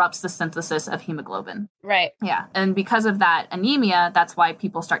essentially disrupts the synthesis of hemoglobin. Right. Yeah. And because of that anemia, that's why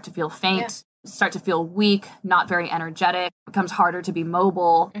people start to feel faint, start to feel weak, not very energetic, becomes harder to be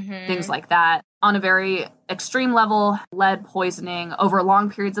mobile, things like that. On a very extreme level, lead poisoning over long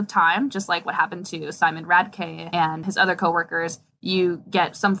periods of time, just like what happened to Simon Radke and his other coworkers, you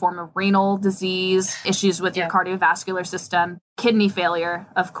get some form of renal disease, issues with your cardiovascular system. Kidney failure,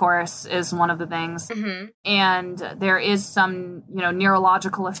 of course, is one of the things. And there is some,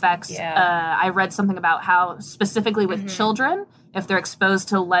 neurological effects. I read something about how specifically with children, if they're exposed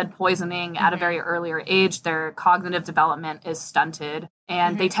to lead poisoning at a very earlier age, their cognitive development is stunted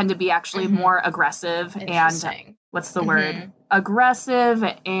and they tend to be actually more aggressive and what's the word? Aggressive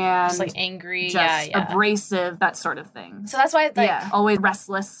and just like angry, just abrasive, that sort of thing. So that's why always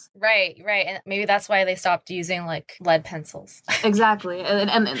restless. Right. And maybe that's why they stopped using like lead pencils. Exactly.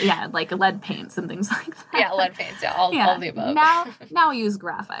 And like lead paints and things like that. Yeah, lead paints, all the above. Now we use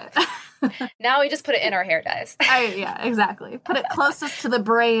graphite. Now we just put it in our hair dyes. Exactly. Put it closest to the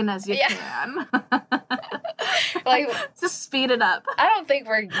brain as you can. Like, just speed it up. I don't think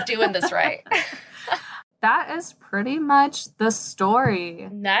we're doing this right. That is pretty much the story.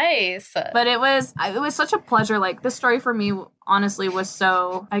 Nice. But it was such a pleasure. Like, this story for me, honestly, was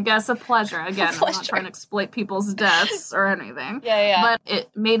so, I guess, a pleasure. Again, I'm not trying to exploit people's deaths or anything. But it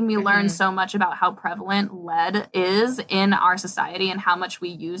made me learn so much about how prevalent lead is in our society and how much we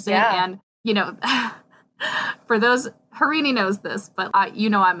use it. And, for those, Harini knows this, but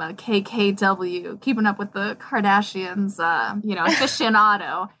I'm a KKW, keeping up with the Kardashians,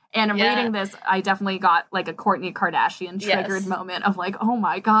 aficionado. And reading this, I definitely got like a Kourtney Kardashian triggered moment of like, oh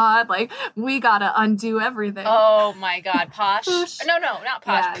my God, like we gotta undo everything. Oh my God, Posh. No, not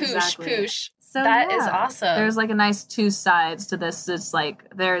Posh. Poosh. So that is awesome. There's like a nice two sides to this. It's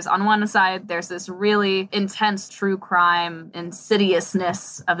like there's on one side, there's this really intense true crime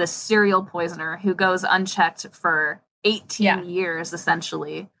insidiousness of this serial poisoner who goes unchecked for 18 years,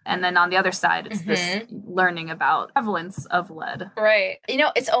 essentially. And then on the other side, it's this learning about prevalence of lead. Right.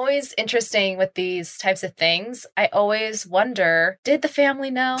 It's always interesting with these types of things. I always wonder, did the family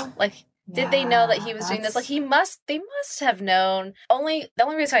know? Like, did they know that he was doing this? Like, they must have known. The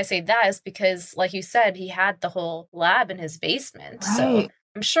only reason I say that is because, like you said, he had the whole lab in his basement. Right. So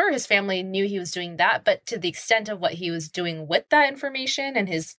I'm sure his family knew he was doing that, but to the extent of what he was doing with that information and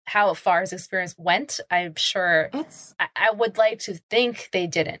how far his experience went, I'm sure I would like to think they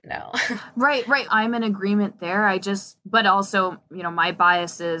didn't know. Right. I'm in agreement there. But also, my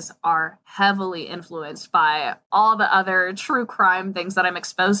biases are heavily influenced by all the other true crime things that I'm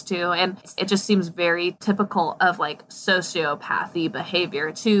exposed to. And it just seems very typical of like sociopathy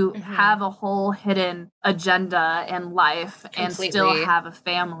behavior to have a whole hidden agenda in life and still have a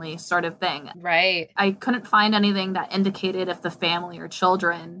family sort of thing. Right. I couldn't find anything that indicated if the family or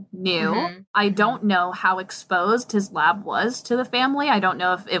children knew. I don't know how exposed his lab was to the family. I don't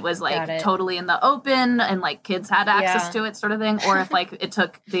know if it was like totally in the open and like kids had access to it sort of thing, or if like it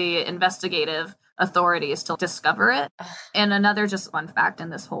took the investigative authorities to discover it. And another just fun fact in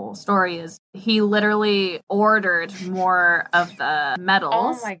this whole story is he literally ordered more of the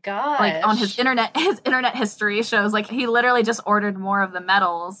metals. Oh my god! Like on his internet history shows like he literally just ordered more of the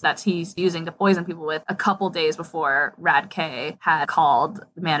metals that he's using to poison people with a couple days before Radke had called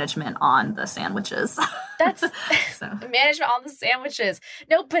management on the sandwiches. That's management on the sandwiches.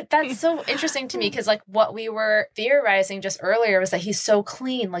 No, but that's so interesting to me because like what we were theorizing just earlier was that he's so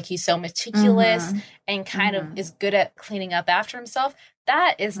clean, like he's so meticulous and kind of is good at cleaning up after himself.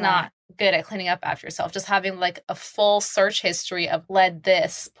 That is not good at cleaning up after yourself. Just having like a full search history of lead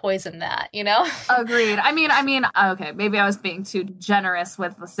this, poison that, you know? Agreed. I mean, okay, maybe I was being too generous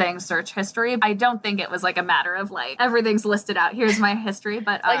with saying search history. I don't think it was like a matter of like everything's listed out. Here's my history,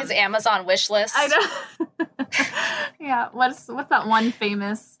 but like his Amazon wish list. I know. Yeah. What's that one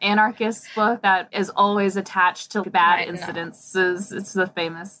famous anarchist book that is always attached to bad incidents? It's the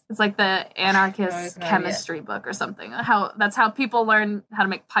famous. It's like the anarchist chemistry book or something. That's how people learn how to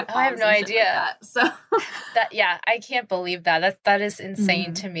make pipe bombs. I have no idea. Like that. So I can't believe that. That is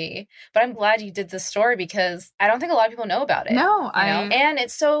insane to me. But I'm glad you did this story because I don't think a lot of people know about it. No, and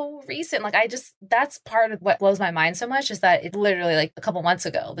it's so recent. Like that's part of what blows my mind so much is that it literally like a couple months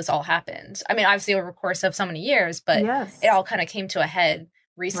ago this all happened. I mean, obviously over the course of so many years, but it all kind of came to a head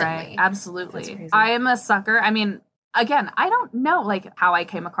recently. Right, absolutely. I am a sucker. I mean, again, I don't know like how I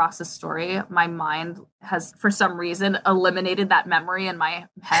came across this story. My mind has, for some reason, eliminated that memory in my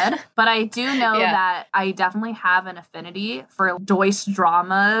head. But I do know that I definitely have an affinity for Deutsch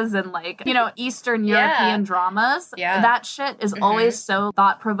dramas and like, Eastern European dramas. Yeah. That shit is always so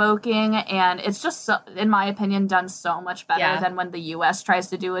thought-provoking. And it's just, so, in my opinion, done so much better than when the U.S. tries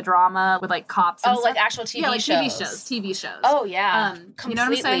to do a drama with like cops and stuff. Like actual TV shows. TV shows. Oh, yeah. You know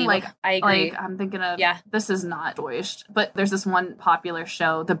what I'm saying? Like, I agree. Like, I'm thinking of, this is not Deutsch, but there's this one popular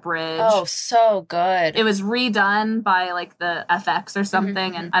show, The Bridge. Oh, so good. It was redone by like the FX or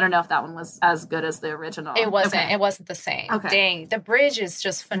something, and I don't know if that one was as good as the original. It wasn't. Okay. It wasn't the same. Okay. Dang, The Bridge is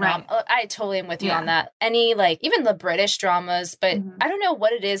just phenomenal. Right. I totally am with you on that. Any like even the British dramas, but I don't know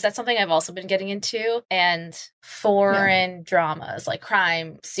what it is. That's something I've also been getting into, and foreign dramas like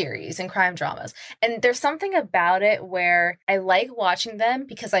crime series and crime dramas. And there's something about it where I like watching them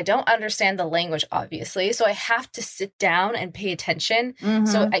because I don't understand the language, obviously, so I have to sit down and pay attention.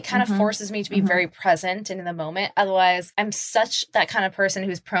 So it kind of forces me to be very present and in the moment. Otherwise, I'm such that kind of person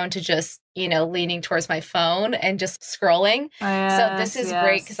who's prone to just leaning towards my phone and just scrolling. So this is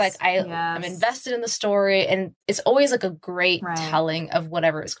great because like I'm invested in the story, and it's always like a great telling of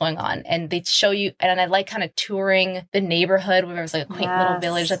whatever is going on. And they show you, and I like kind of touring the neighborhood where there's like a quaint little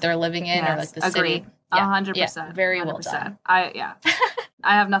village that they're living in or like the city. 100%. Very 100%. well done.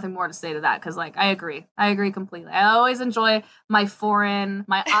 I have nothing more to say to that because like I agree completely. I always enjoy my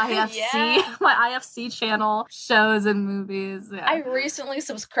IFC channel shows and movies. I recently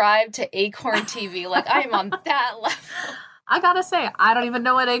subscribed to Acorn TV. Like I am on that level. I gotta say, I don't even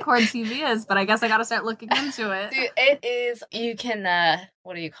know what Acorn TV is, but I guess I gotta start looking into it. Dude, it is, you can,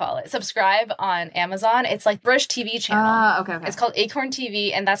 what do you call it? Subscribe on Amazon. It's like British TV channel. Okay. It's called Acorn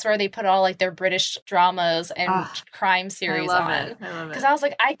TV, and that's where they put all like their British dramas and crime series on. I love it. Because I was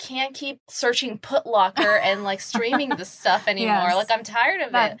like, I can't keep searching Putlocker and like streaming this stuff anymore. Like I'm tired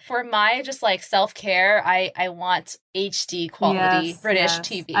of it. For my just like self-care, I want HD quality British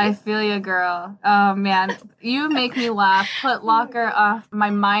TV. I feel you, girl. Oh man, you make me laugh. Putlocker. My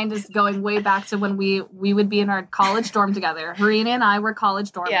mind is going way back to when we would be in our college dorm together. Harina and I were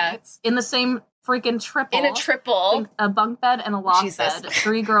college dorm mates in the same freaking triple. In a triple. A bunk bed and a loft bed.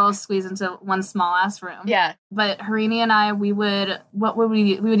 3 girls squeeze into one small ass room. Yeah. But Harini and I, we would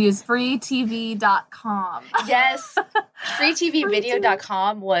use freetv.com. Yes.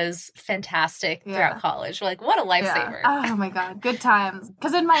 Freetvvideo.com was fantastic throughout college. We're like, what a lifesaver. Oh my God. Good times.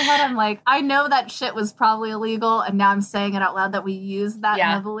 Because in my head, I'm like, I know that shit was probably illegal, and now I'm saying it out loud that we use that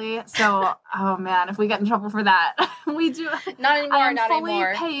heavily. So, oh man, if we get in trouble for that, we do. Not anymore, I am fully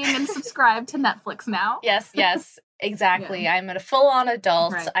paying and subscribed to Netflix now. Yes. Exactly. I'm a full-on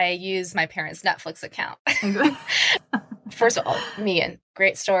adult. Right. I use my parents' Netflix account. First of all, Megan,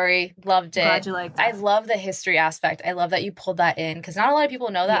 great story. Loved it. Glad you liked it. I love the history aspect. I love that you pulled that in because not a lot of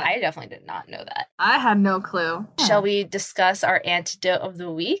people know that. I definitely did not know that. I had no clue. Shall we discuss our antidote of the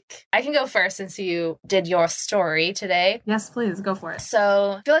week? I can go first since you did your story today. Yes, please. Go for it.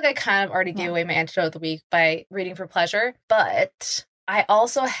 So I feel like I kind of already gave away my antidote of the week by reading for pleasure, but I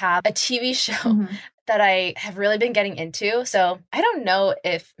also have a TV show that I have really been getting into. So I don't know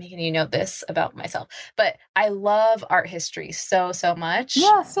if, Megan, you know this about myself, but I love art history so much.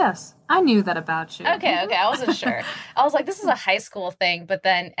 Yes. I knew that about you. Okay. I wasn't sure. I was like, this is a high school thing. But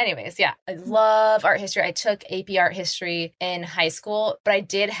then anyways, I love art history. I took AP art history in high school, but I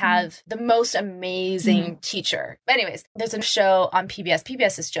did have the most amazing teacher. But anyways, there's a show on PBS.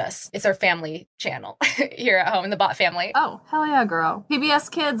 PBS is it's our family channel here at home in the Bott family. Oh, hell yeah, girl.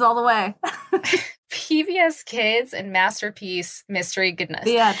 PBS kids all the way. PBS Kids and Masterpiece Mystery Goodness.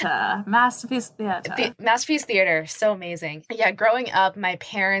 Masterpiece Theater. Masterpiece Theater. So amazing. Yeah, growing up, my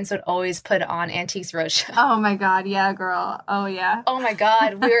parents would always put on Antiques Roadshow. Oh my God. Yeah, girl. Oh yeah. Oh my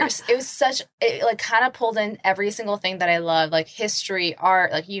God. It like kind of pulled in every single thing that I love, like history,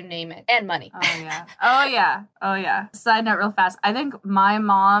 art, like you name it, and money. Oh yeah. Oh yeah. Oh yeah. Side note real fast. I think my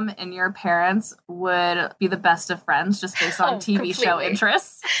mom and your parents would be the best of friends just based on TV show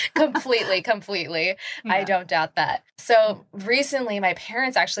interests. Completely. Yeah. I don't doubt that. So recently, my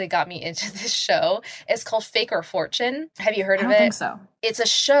parents actually got me into this show. It's called Fake or Fortune. Have you heard of it? I think so. It's a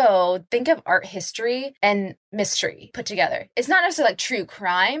show, think of art history and mystery put together. It's not necessarily like true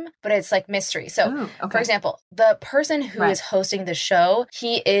crime, but it's like mystery. So, for example, the person who is hosting the show,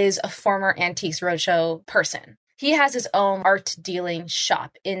 he is a former Antiques Roadshow person. He has his own art dealing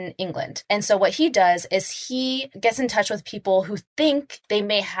shop in England. And so what he does is he gets in touch with people who think they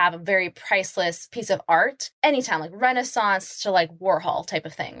may have a very priceless piece of art anytime, like Renaissance to like Warhol type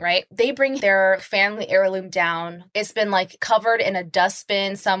of thing, right? They bring their family heirloom down. It's been like covered in a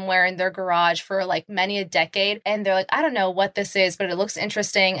dustbin somewhere in their garage for like many a decade. And they're like, I don't know what this is, but it looks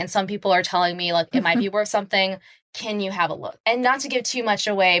interesting. And some people are telling me like it might be worth something. Can you have a look? And not to give too much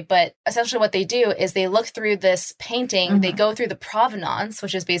away, but essentially what they do is they look through this painting, they go through the provenance,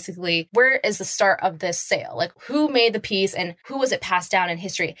 which is basically where is the start of this sale? Like who made the piece and who was it passed down in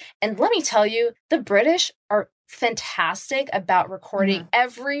history? And let me tell you, the British are fantastic about recording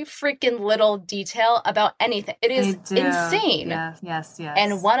every freaking little detail about anything. It is insane. Yes.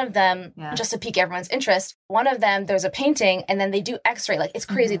 And one of them, just to pique everyone's interest, one of them, there's a painting and then they do x-ray. Like it's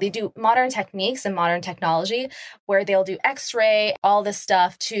crazy. They do modern techniques and modern technology where they'll do x-ray, all this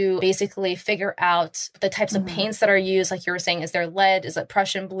stuff to basically figure out the types of paints that are used. Like you were saying, is there lead? Is it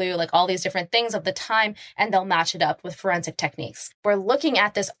Prussian blue? Like all these different things of the time. And they'll match it up with forensic techniques. We're looking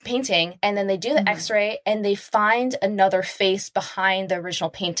at this painting and then they do the x-ray and they find another face behind the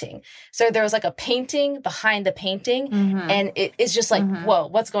original painting. So there was like a painting behind the painting and it is just like, whoa,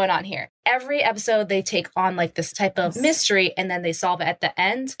 what's going on here? Every episode they take on like this type of mystery and then they solve it at the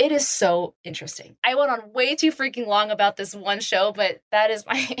end. It is so interesting. I went on way too freaking long about this one show, but that is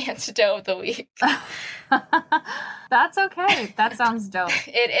my antidote of the week. That's okay. That sounds dope.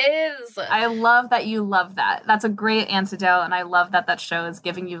 It is. I love that you love that. That's a great antidote, and I love that that show is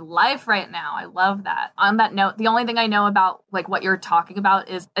giving you life right now. I love that. On that note, the only thing I know about like what you're talking about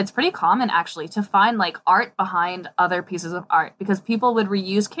is it's pretty common actually to find like art behind other pieces of art because people would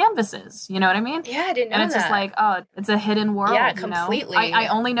reuse canvases. You know what I mean? Yeah, I didn't know that. And it's just like, oh, it's a hidden world. Yeah, completely. You know? I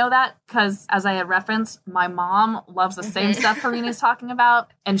only know that because, as I had referenced, my mom loves the same stuff Karini's talking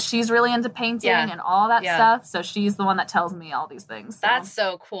about, and she's really into painting and all that stuff. So she's the one that tells me all these things. So. That's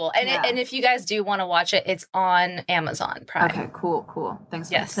so cool. And and if you guys do want to watch it, it's on Amazon Prime. Okay, cool. Thanks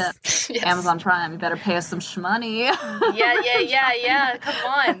for the tip. Amazon Prime, you better pay us some shmoney. Yeah.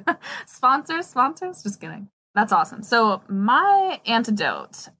 Come on. Sponsors. Just kidding. That's awesome. So my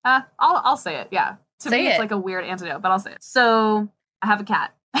antidote, I'll say it. Yeah. To me, it's like a weird antidote, but I'll say it. So I have a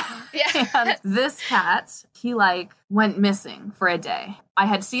cat. And this cat, he like went missing for a day. I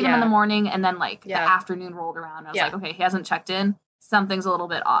had seen him in the morning and then like the afternoon rolled around. I was like, okay, he hasn't checked in. Something's a little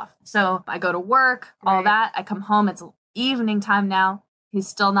bit off. So I go to work, all that. I come home. It's evening time now. He's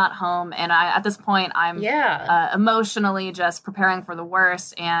still not home. And at this point, I'm emotionally just preparing for the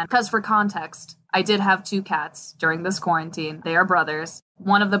worst. And because for context, I did have 2 cats during this quarantine. They are brothers.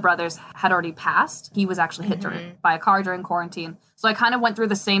 One of the brothers had already passed. He was actually hit by a car during quarantine. So I kind of went through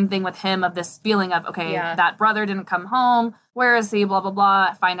the same thing with him of this feeling of, okay, that brother didn't come home. Where is he? Blah, blah, blah.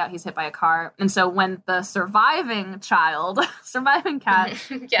 I find out he's hit by a car. And so when the surviving cat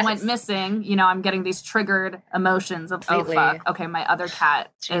went missing, you know, I'm getting these triggered emotions of, oh, fuck. Okay, my other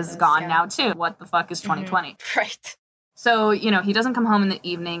cat is gone now too. What the fuck is 2020? Right. So, you know, he doesn't come home in the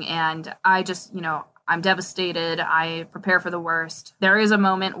evening and I just, you know, I'm devastated. I prepare for the worst. There is a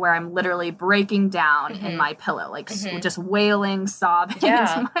moment where I'm literally breaking down in my pillow, like just wailing, sobbing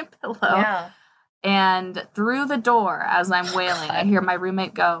into my pillow. Yeah. And through the door, as I'm wailing, I hear my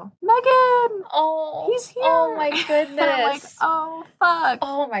roommate go, Megan! Oh, he's here! Oh my goodness! And I'm like, oh fuck!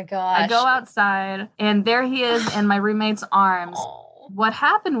 Oh my gosh! I go outside, and there he is in my roommate's arms. What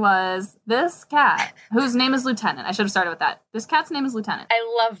happened was this cat, whose name is Lieutenant. I should have started with that. This cat's name is Lieutenant.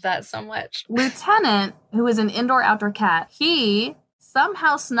 I love that so much. Lieutenant, who is an indoor-outdoor cat, he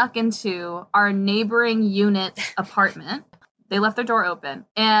somehow snuck into our neighboring unit's apartment. They left their door open.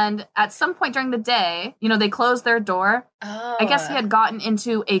 And at some point during the day, you know, they closed their door. Oh. I guess he had gotten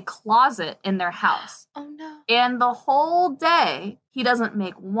into a closet in their house. Oh, no. And the whole day, he doesn't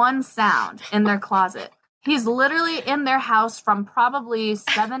make one sound in their closet. He's literally in their house from probably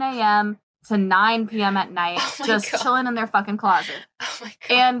 7 a.m. to 9 p.m. at night, just chilling in their fucking closet. Oh my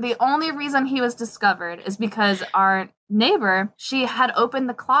God. And the only reason he was discovered is because our neighbor, she had opened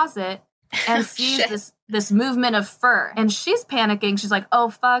the closet and sees this movement of fur. And she's panicking. She's like, oh,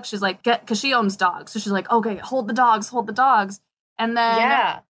 fuck. She's like, because she owns dogs. So she's like, okay, hold the dogs. And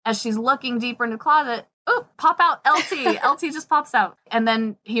then as she's looking deeper into the closet, oh, pop out LT. LT just pops out. And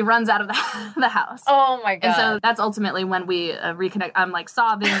then he runs out of the house. Oh my God. And so that's ultimately when we reconnect. I'm like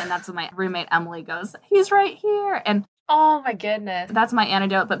sobbing. And that's when my roommate Emily goes, he's right here. And oh my goodness. That's my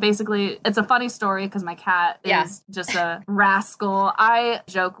anecdote. But basically, it's a funny story because my cat is just a rascal. I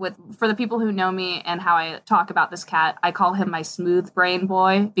joke for the people who know me and how I talk about this cat, I call him my smooth brain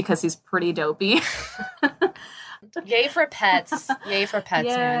boy because he's pretty dopey. Yay for pets. Yay for pets,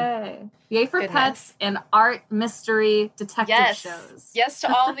 man. Yay for pets and art, mystery, detective shows. Yes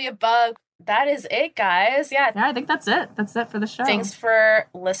to all the above. That is it, guys. Yeah, I think that's it. That's it for the show. Thanks for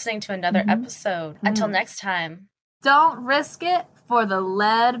listening to another episode. Until next time. Don't risk it for the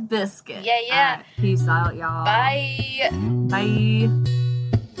lead biscuit. Yeah. Peace out, y'all. Bye. Bye.